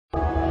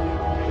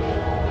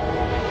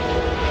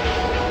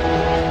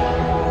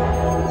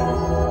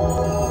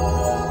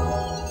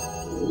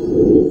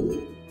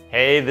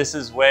Hey, this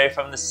is Wei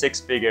from the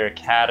Six Figure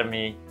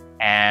Academy,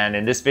 and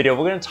in this video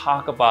we're going to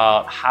talk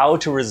about how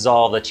to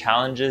resolve the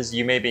challenges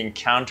you may be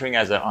encountering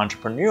as an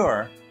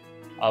entrepreneur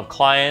of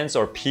clients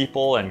or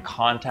people and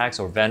contacts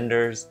or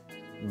vendors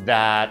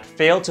that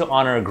fail to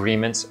honor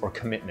agreements or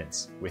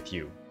commitments with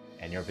you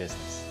and your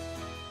business.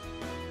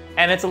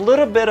 And it's a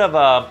little bit of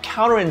a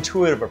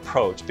counterintuitive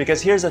approach,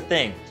 because here's the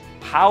thing,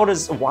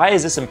 why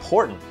is this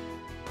important?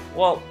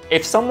 Well,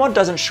 if someone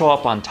doesn't show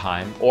up on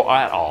time or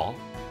at all,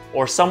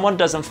 or someone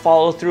doesn't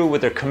follow through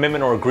with their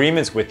commitment or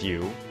agreements with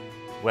you,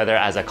 whether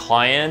as a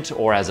client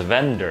or as a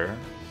vendor,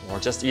 or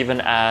just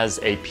even as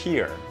a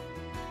peer,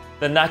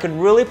 then that could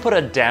really put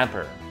a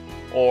damper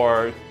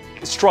or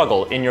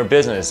struggle in your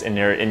business, in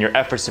your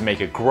efforts to make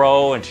it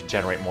grow and to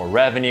generate more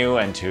revenue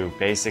and to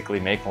basically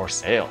make more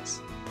sales.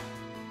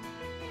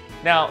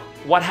 Now,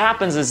 what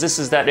happens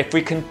is that if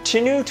we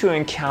continue to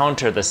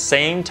encounter the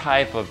same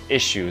type of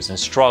issues and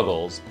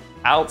struggles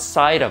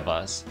outside of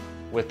us,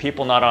 with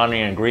people not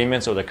honoring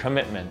agreements or their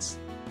commitments,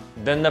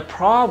 then the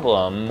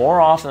problem,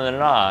 more often than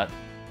not,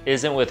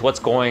 isn't with what's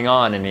going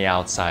on in the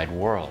outside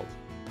world.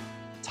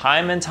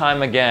 Time and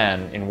time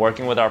again, in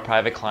working with our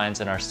private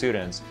clients and our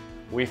students,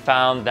 we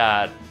found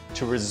that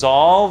to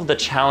resolve the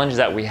challenge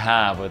that we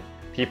have with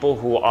people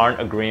who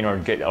aren't agreeing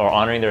or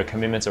honoring their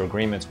commitments or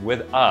agreements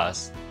with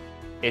us,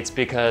 it's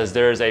because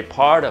there's a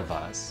part of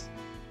us,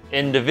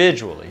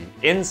 individually,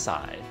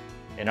 inside,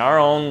 in our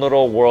own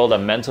little world of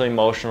mental,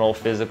 emotional,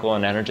 physical,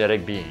 and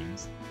energetic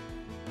beings,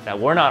 that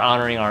we're not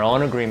honoring our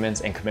own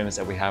agreements and commitments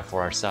that we have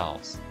for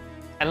ourselves.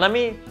 And let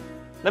me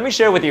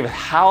share with you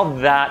how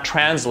that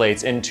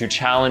translates into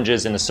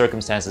challenges in the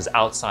circumstances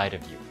outside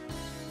of you.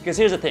 Because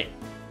here's the thing,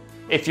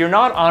 if you're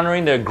not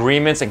honoring the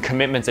agreements and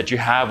commitments that you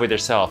have with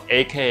yourself,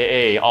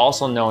 aka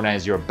also known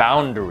as your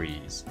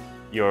boundaries,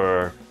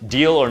 your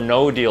deal or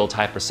no deal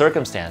type of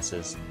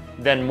circumstances,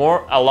 then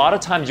a lot of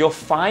times you'll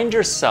find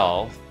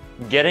yourself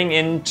getting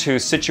into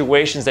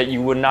situations that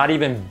you would not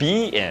even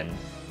be in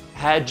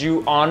had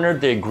you honored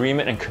the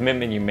agreement and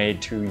commitment you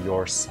made to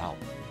yourself.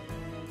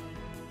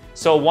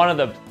 So one of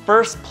the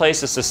first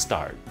places to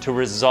start to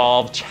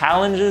resolve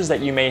challenges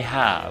that you may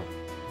have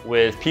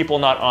with people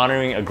not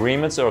honoring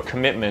agreements or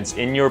commitments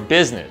in your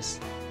business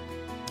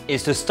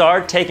is to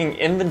start taking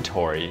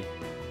inventory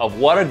of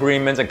what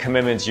agreements and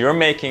commitments you're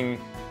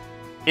making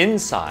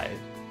inside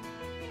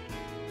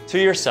to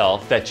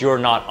yourself that you're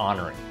not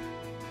honoring.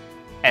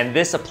 And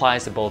this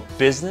applies to both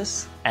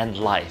business and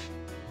life.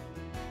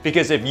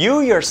 Because if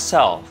you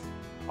yourself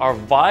are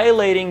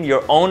violating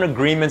your own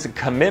agreements and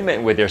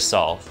commitment with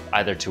yourself,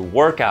 either to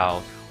work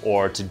out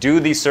or to do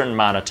these certain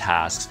amount of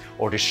tasks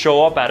or to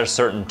show up at a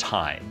certain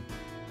time,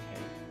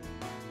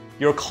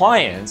 your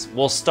clients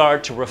will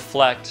start to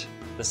reflect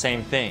the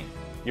same thing.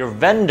 Your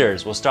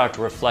vendors will start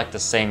to reflect the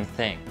same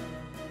thing.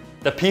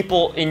 The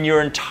people in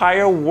your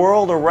entire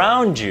world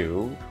around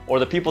you, or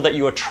the people that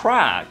you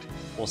attract,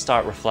 will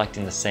start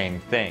reflecting the same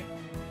thing.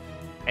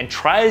 And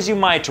try as you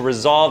might to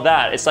resolve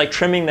that, it's like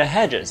trimming the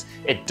hedges.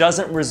 It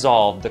doesn't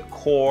resolve the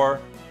core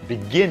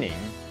beginning,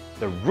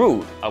 the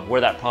root of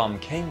where that problem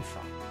came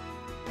from.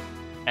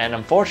 And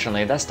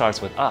unfortunately, that starts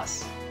with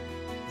us.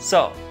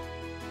 So,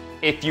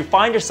 if you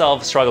find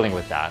yourself struggling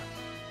with that,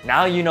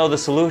 now you know the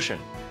solution.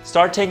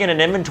 Start taking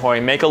an inventory,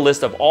 make a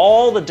list of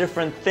all the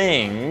different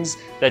things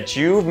that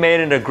you've made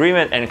an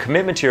agreement and a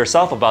commitment to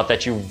yourself about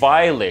that you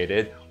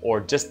violated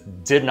or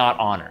just did not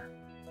honor.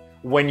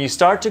 When you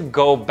start to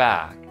go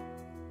back,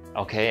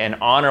 okay, and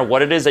honor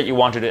what it is that you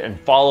want to do and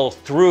follow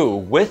through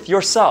with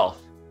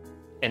yourself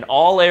in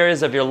all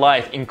areas of your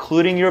life,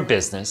 including your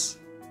business,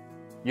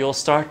 you'll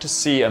start to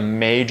see a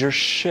major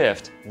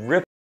shift ripple